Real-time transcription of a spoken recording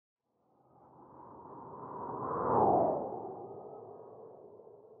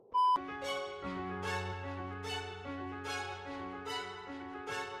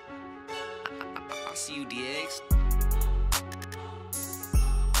see you, Diegs.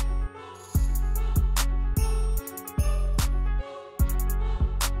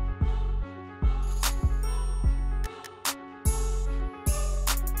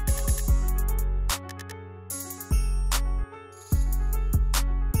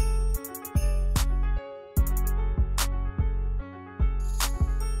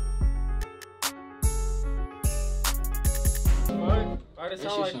 Why does it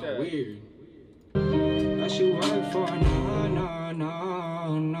sound like that? Weird. That shit work for no.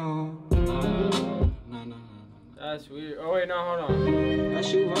 That's weird. Oh wait, no, hold on. That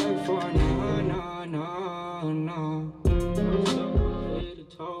shit work for no. Head to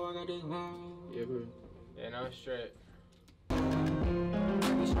toe, I got this long. Yeah, bro. Yeah, no, it's straight.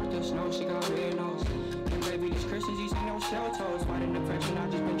 We start to snow, she got red nose. And baby, these Christians, these ain't no shell toes. Fighting depression, I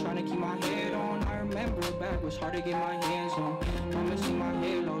just been trying to keep my head on. I remember back was hard to get my hands on. Mama see my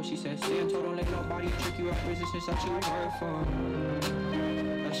head low, she said, stand tall, don't let nobody trick you out. Resistance that you work for.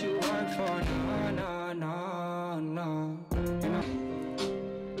 That you work for, no. And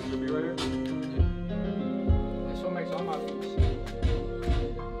This could be right here. that's what makes all my food.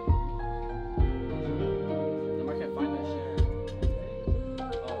 I can't find that shit.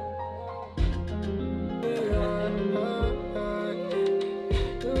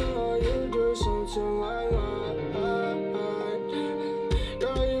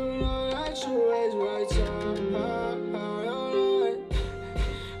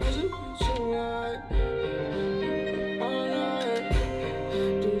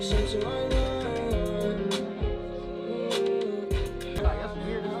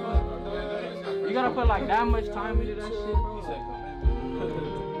 You gotta put like that much time into that shit, bro.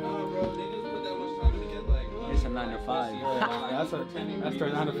 It's a 9 to 5. That's their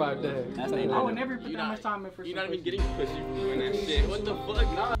 9 to 5 day. That's their I 9 would to never put that much time in for. You're not even getting pussy from doing that shit. What the fuck?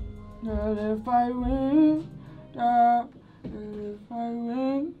 Nah. Girl, if I win, down. If I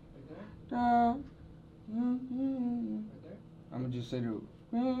win, down. I'ma just say the.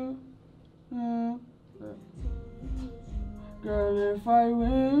 Girl, if I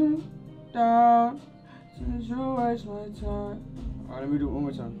win, down. Since you waste my time. Alright, let me do it one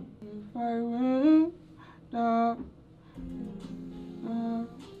more time. If I win, down.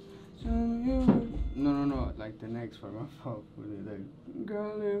 No, like the next part, my fault. Like,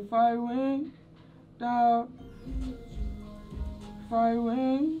 girl, if I win, down. If I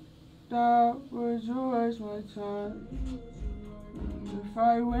win, down, would you waste my time? If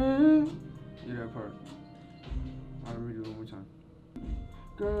I win, yeah, that part. I'll read it one more time.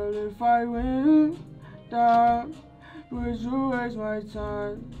 Girl, if I win, down, would you waste my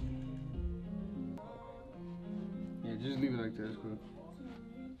time? Yeah, just leave it like that, it's cool.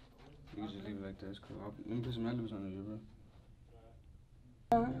 You can just leave it like that, it's cool. Let me put some ad-libs on it, bro.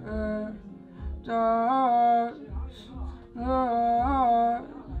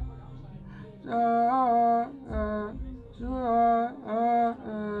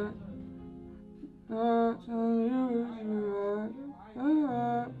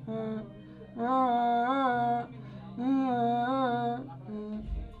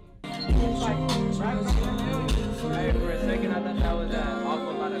 Hey, for a second, I thought that was an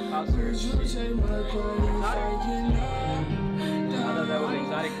awful lot of cops or shit. I thought that was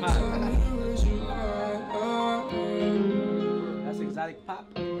exotic pop. That's exotic pop.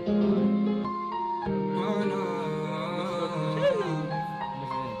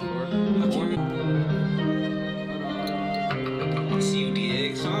 I see you,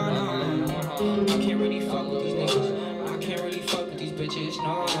 Diegs. I can't really fuck with these niggas. I can't really fuck with these bitches,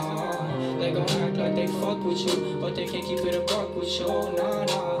 no. They gon' act like they fuck with you, but they can't keep it a buck with you, no.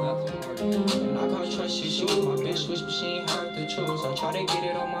 And I got trust issues. My bitch wish she ain't have to choose. I try to get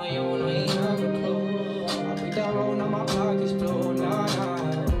it on my own, I ain't have a clue. I break that road, now my pockets blue, nah.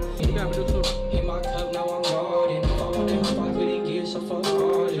 In my cup, now I'm loading. If I wanna help, I couldn't get so fuck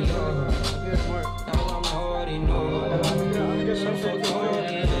all it, Now I'm naughty, no. So fuck all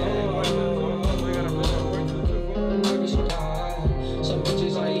it, Some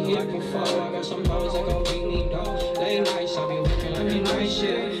bitches I ain't hit before. I got some hoes that gon' beat me though. Late nights, I be working like a night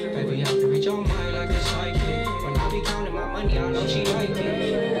shit. Baby, I can read your mind like a psychic. When I be counting my money, I know she like it.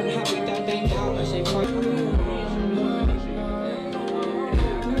 And I beat that thing down and say fuck me.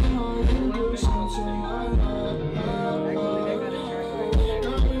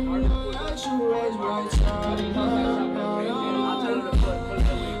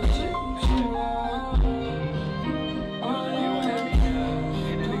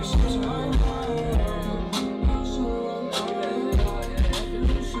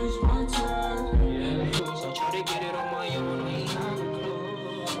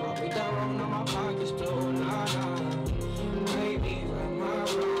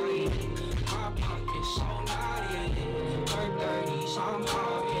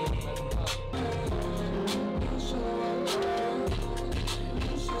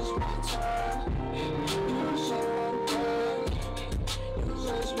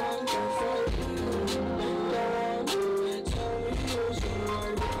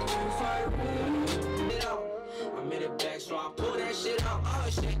 made it back, so I pull that shit out. Oh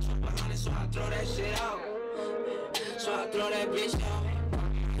shit, behind it, so I throw that shit out. So I throw that bitch out.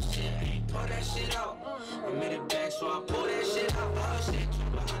 Shit, I ain't pull that shit out. I made it back, so I pull that shit out. Oh shit,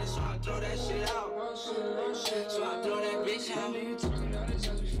 behind it, so I throw that shit out. So I throw that bitch out.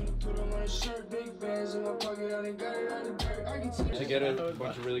 To get a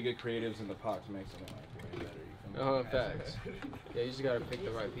bunch of really good creatives in the pot to make something like way better. You feel me? Facts. Yeah, you just gotta pick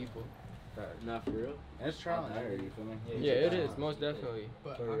the right people. Not for real. And it's trial and error. You feel me? Yeah, it is most definitely.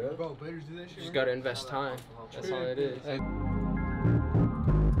 But, bro, betters do that shit. You just gotta invest time. That's all it is.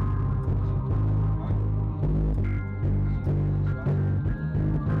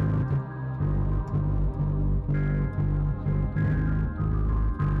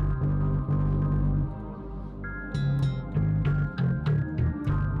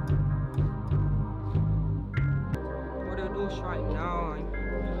 Right now,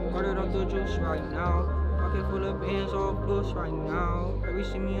 I'm ordered up the juice right now. Pocket full of bands, all blues right now. Every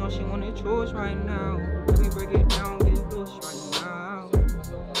see me on, she wanna choose right now. We break it down, get loose right now.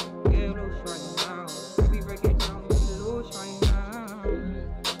 Get loose right now. We break it down, get loose right now.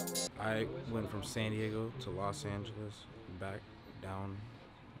 I went from San Diego to Los Angeles, back down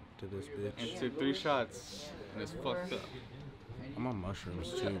to this bitch. And took 3 shots, and it's fucked up. I'm on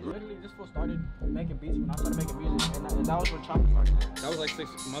mushrooms too, bro. Literally, this fool started making beats when I started making music, and that was when Chopper started. That was like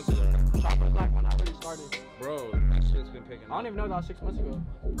 6 months ago, right? Chopper's like when I really started. Bro, that shit's been picking up. I don't even know if that was 6 months ago.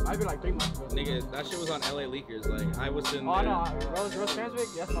 Might be like 3 months ago. Nigga, that shit was on LA Leakers. Like, I was in there. Oh no, Rose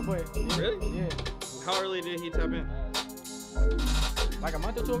Transwick, that's my boy. Yeah. Really? Yeah. How early did he tap in? Like a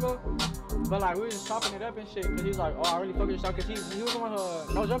month or 2 ago. But like we was just chopping it up and shit, cause he was like, oh, I really fuck with your stuff, cause he was on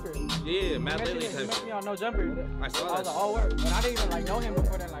No Jumper. Yeah, Matt Lily He type met shit. me on No Jumper. I saw I that was like, oh, work. And I didn't even like know him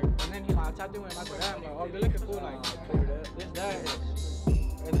before then, like, and then he like tapped in with him after that. I'm like, oh, good looking fool, like, this, that.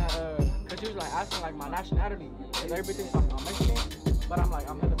 And cause he was like asking like my nationality, cause everybody thinks I'm Mexican, but I'm like,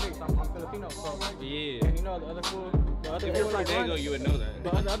 I'm hella mixed, I'm Filipino, so. Yeah. And you know, the other fool If it was like San Diego, you would know that.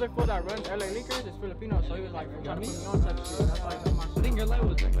 the other fool that runs LA Leakers is Filipino, so he was like trying to put me on type of shit. That's why I think your life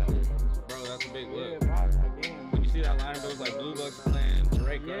was like that. Bro, that's a big yeah, look. bro, I was like, damn. When you see that lineup, it was like Blue Bucks Clan,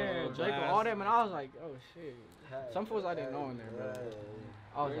 Draco, Yeah, Draco, all them, and I was like, oh shit. Some fools I didn't know in there, bro.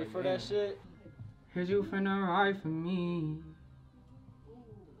 I was ready like, for that shit. Here's you finna ride for me.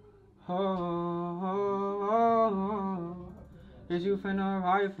 Oh, oh, oh. Is you finna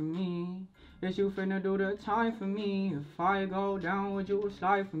ride for me? Is you finna do the time for me? If I go down, would you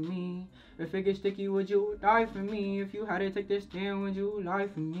slide for me? If it gets sticky, would you die for me? If you had to take this stand, would you lie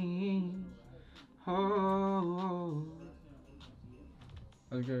for me? Oh,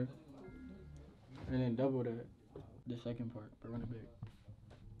 okay. And then double that, the second part, but run it back.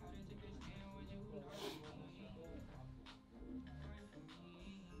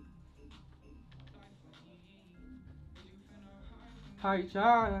 Hi,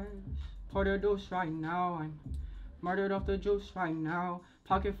 Josh. Pour the deuce right now. I'm murdered off the juice right now.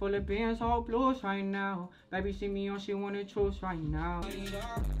 Pocket full of bands, all blues right now. Baby see me on, she wanna choose right now.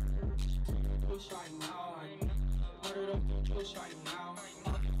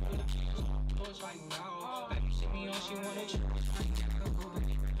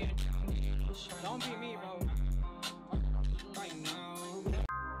 Don't beat me, bro. Right now.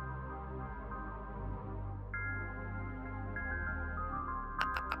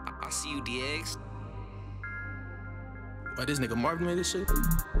 I see you, Diegs. Why this nigga Marvin made this shit?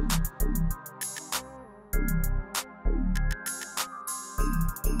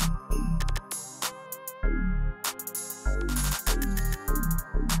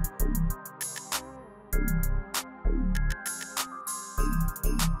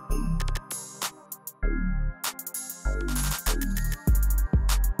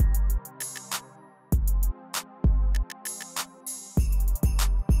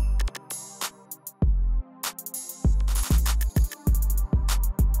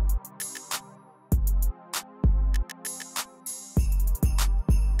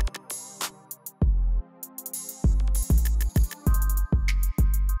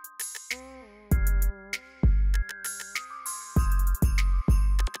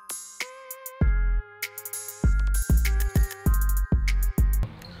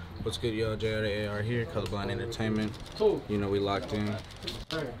 What's good, y'all? JR here, Colorblind Entertainment. You know we locked in.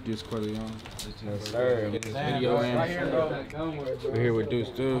 Deuce Corleone. Yes, sir. Get this video in. We're here with Deuce.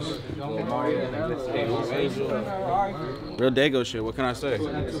 Lil Maru. Real Dago shit. What can I say? JR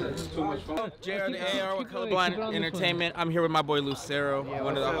with Colorblind Entertainment. I'm here with my boy Lucero,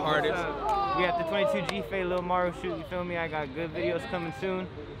 one of the artists. We got the 22G Fade Lil Maru shoot. You feel me? I got good videos coming soon.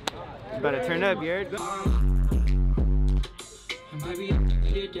 It's about to turn up, you heard? Baby, I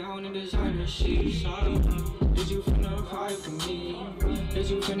get down in designer sheets. Is you finna cry for me? Is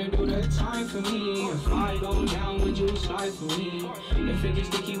you finna do the time for me? If I go down, would you slide for me? If it gets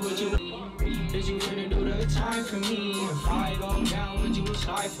sticky, would you? Is you finna do the time for me? If I go down, would you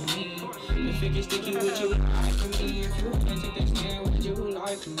slide for me? If it gets sticky, would you lie for me? If you can't take that stand, would you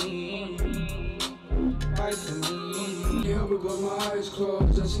lie for me? Lie for me. Yeah, but my eyes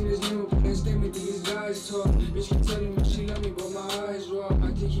closed. I seen this new plan statement, these guys talk. Bitch keep telling me she love me, but my eyes raw.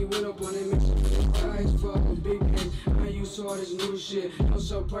 I think he went up on it, mixing with eyes fuck with big pants. Man, you saw this new shit. No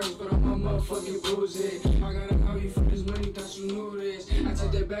sell price, but I'm a motherfucking booze it. I got a hobby for this money, thought you knew this. I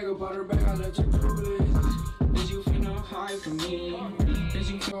took that bag up out her back, I let you do this. Is you finna hide from me? Is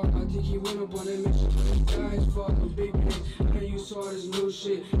you I think he went up on it, mixing with eyes fuck with big pants. Man, you saw this new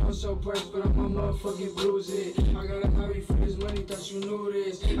shit. No sell price, but I'm a motherfucking booze it. I got a hobby for this money, thought you knew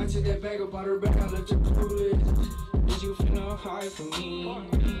this. I took that bag up out her back, I let you do this. Is you finna hide from me?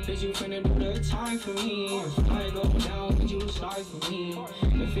 Is you finna do the time for me? If I go down, would you slide for me?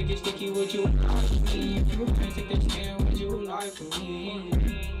 If it gets sticky, would you lie for me? If you can't take that stand, would you lie for me?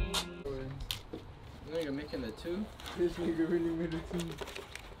 Nigga making the two? This nigga really made it too.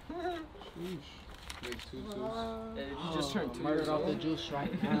 Make two twos. Hey, you just turned two. Murdered off the juice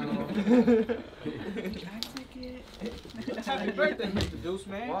right now. Happy birthday, Mr. Deuce,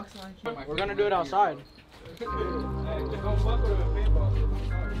 man. We're gonna do it outside. Is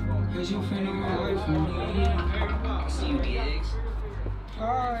you finna hide from me? See you, Diegs.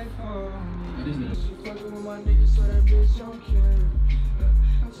 Hide from me. She fucking with my niggas, so that bitch don't care.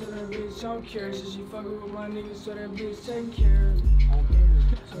 So that bitch don't care. So she fucking with my niggas, so that bitch take care.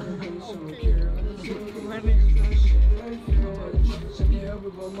 So that bitch don't care. She fucking with my niggas, so that shit ain't fair. So can't help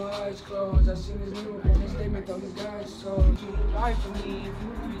it, but my eyes closed. I seen this new on this statement on the guys told. Would you lie for me? If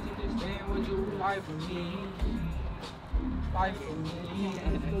you can't take this stand, would you lie for me? Lie for me.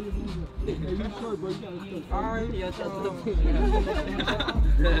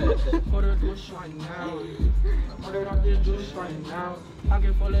 Put her juice right now. Put her on this juice right now.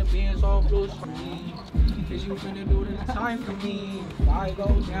 Pocket full of beans, all blues for me. Is you finna do the time for me? If I go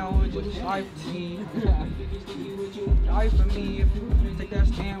down, would you lie for me? If it gets sticky, would you lie for me? If you finna take that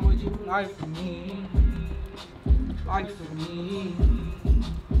stand, would you lie for me? Lie for me.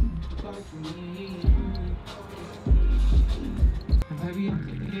 Lie for me. Baby, I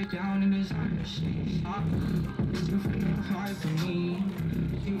can get down in this other shit. Is you finna hide from me?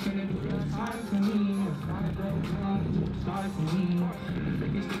 Is you finna do the time for me? If I go down, would you slide for me? If it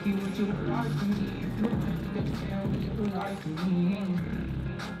gets sticky, would you lie for me? If you can't get down, would you lie for me?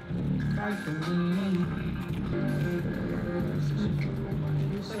 Lie for me.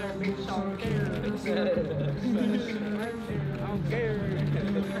 I don't care. I don't care.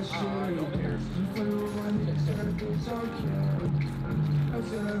 I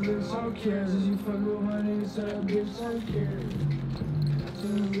said that bitch don't care. Since you fuck with my niggas, so that bitch don't care. So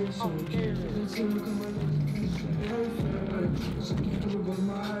that bitch don't care. So look at my niggas, so can't help it, but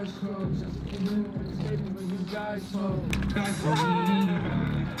my eyes closed. I can't do this baby, but you guys told. Lie for me.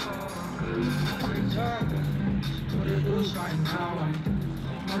 Put her juice right now.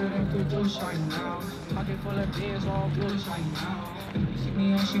 Put it up the juice right now. Pocket full of beers, all blues right now. See me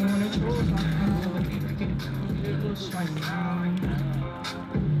and she wanna choose right now. Put it juice right now.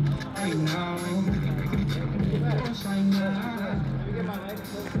 Right now. Right now.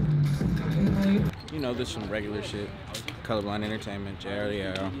 You know, this some regular shit. Colorblind Entertainment,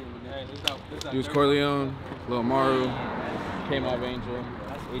 JR. Deuce Corleone, Lil Maru, K-Mob Angel,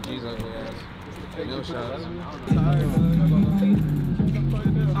 AG's ugly ass. No shots.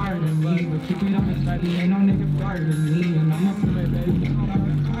 Tired of me, but keep it on the side. Ain't no nigga fired of me, and I'm a play, baby.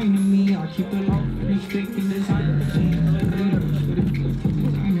 Kind of me, I'll keep it low. Pretty strict in designer designer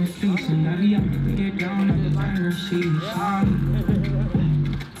piece, and baby, I can get down in designer sheets.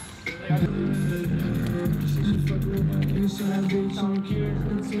 So that bitch don't care.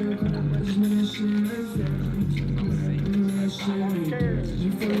 Just make that shit ain't fair. That shit ain't fair. You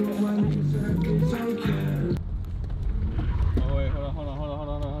fuck with my niggas, so that bitch don't care. Oh wait, hold on.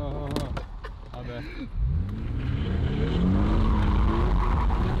 My bad.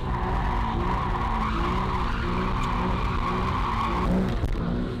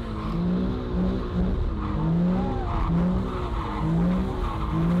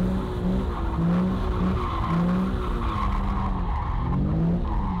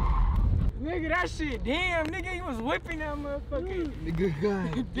 that shit. Damn, nigga, he was whipping that motherfucker. Nigga,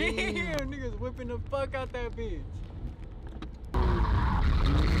 God. Damn, niggas whipping the fuck out that bitch.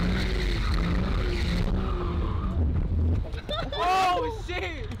 Oh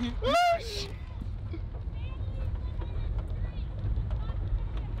shit! Oh shit!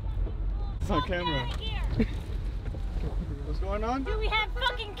 It's on camera. What's going on? Dude, we have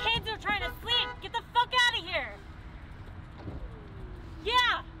fucking kids who are trying to sleep. Get the fuck out of here.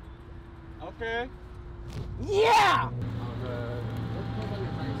 Yeah. Okay. Yeah!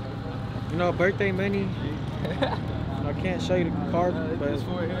 You know, birthday money. I can't show you the card, but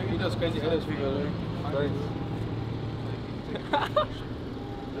He does crazy edits for you.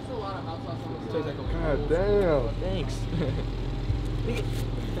 God damn. Thanks.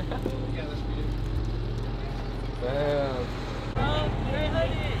 Damn.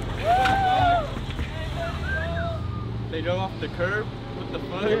 They drove off the curb. What the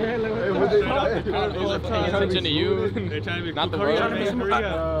fuck? Hey, what they Straight off the curb. They're paying attention to you. They're trying to be Not cool. the Hurry road. up, man, hurry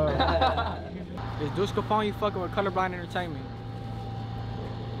up. it's Deuce Capone, you fucking with Colorblind Entertainment.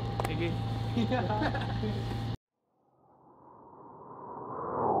 Nigga.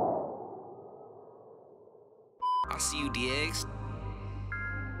 I see you, Diegs.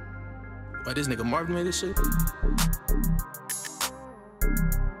 Why this nigga Marvin made this shit?